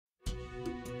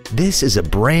This is a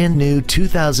brand new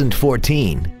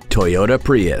 2014 Toyota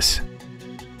Prius.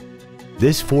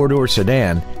 This four-door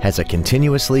sedan has a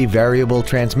continuously variable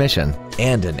transmission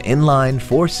and an inline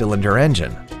four-cylinder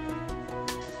engine.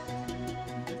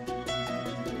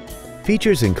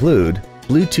 Features include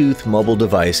Bluetooth mobile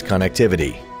device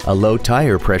connectivity, a low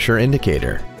tire pressure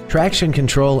indicator, traction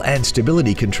control and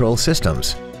stability control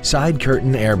systems, side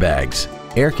curtain airbags,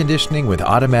 air conditioning with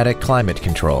automatic climate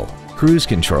control, cruise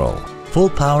control, full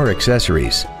power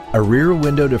accessories, a rear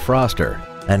window defroster,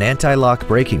 an anti-lock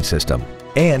braking system,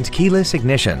 and keyless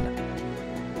ignition.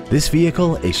 This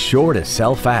vehicle is sure to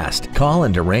sell fast. Call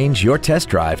and arrange your test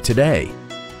drive today.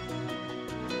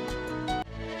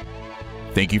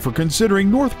 Thank you for considering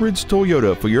Northridge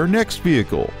Toyota for your next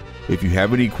vehicle. If you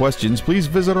have any questions, please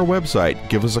visit our website,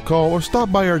 give us a call, or stop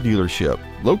by our dealership,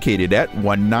 located at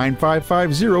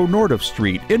 19550 Nordoff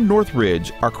Street in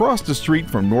Northridge, across the street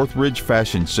from Northridge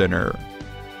Fashion Center.